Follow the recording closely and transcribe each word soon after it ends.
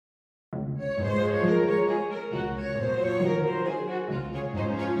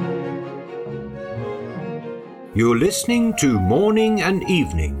You're listening to Morning and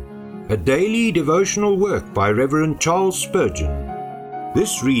Evening, a daily devotional work by Reverend Charles Spurgeon.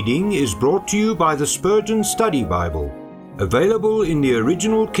 This reading is brought to you by the Spurgeon Study Bible, available in the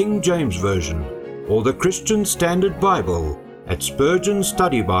original King James Version or the Christian Standard Bible at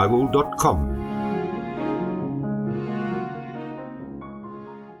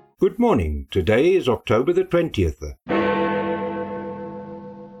spurgeonstudybible.com. Good morning. Today is October the 20th.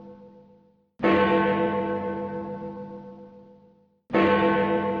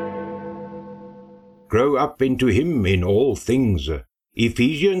 Grow up into him in all things.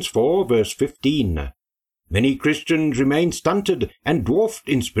 Ephesians 4 verse 15. Many Christians remain stunted and dwarfed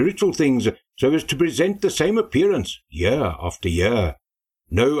in spiritual things so as to present the same appearance year after year.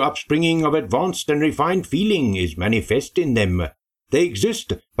 No upspringing of advanced and refined feeling is manifest in them. They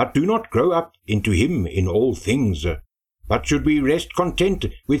exist, but do not grow up into him in all things. But should we rest content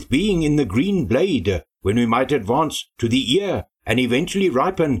with being in the green blade, when we might advance to the ear and eventually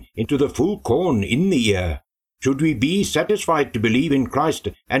ripen into the full corn in the ear? Should we be satisfied to believe in Christ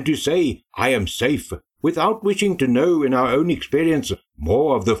and to say, I am safe, without wishing to know in our own experience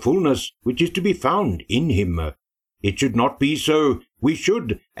more of the fullness which is to be found in him? It should not be so. We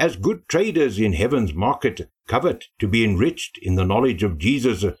should, as good traders in heaven's market, covet to be enriched in the knowledge of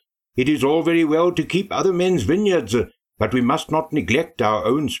Jesus. It is all very well to keep other men's vineyards, but we must not neglect our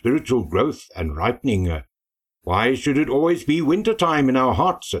own spiritual growth and ripening. Why should it always be winter time in our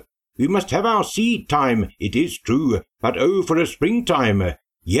hearts? We must have our seed time, it is true, but oh, for a springtime,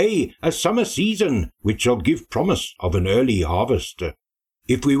 yea, a summer season, which shall give promise of an early harvest.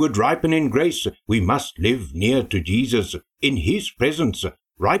 If we would ripen in grace, we must live near to Jesus, in his presence,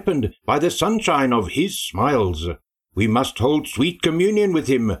 ripened by the sunshine of his smiles. We must hold sweet communion with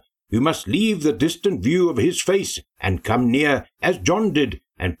him. We must leave the distant view of his face and come near, as John did,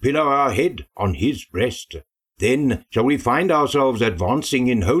 and pillow our head on his breast. Then shall we find ourselves advancing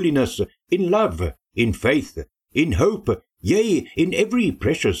in holiness, in love, in faith, in hope, yea, in every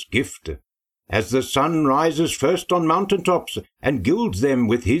precious gift. As the sun rises first on mountain tops and gilds them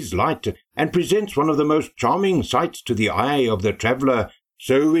with his light and presents one of the most charming sights to the eye of the traveller,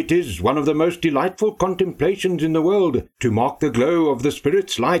 so it is one of the most delightful contemplations in the world to mark the glow of the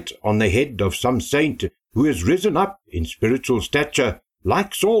Spirit's light on the head of some saint who has risen up in spiritual stature,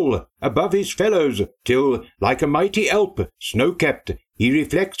 like Saul, above his fellows, till, like a mighty Alp, snow-capped, he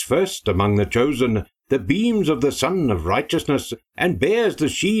reflects first among the chosen the beams of the Sun of Righteousness, and bears the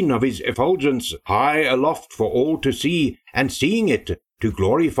sheen of his effulgence high aloft for all to see, and seeing it, to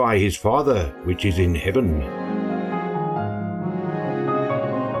glorify his Father which is in heaven.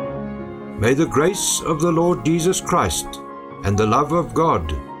 May the grace of the Lord Jesus Christ, and the love of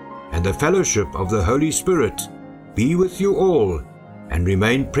God, and the fellowship of the Holy Spirit be with you all, and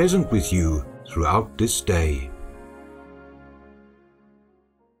remain present with you throughout this day.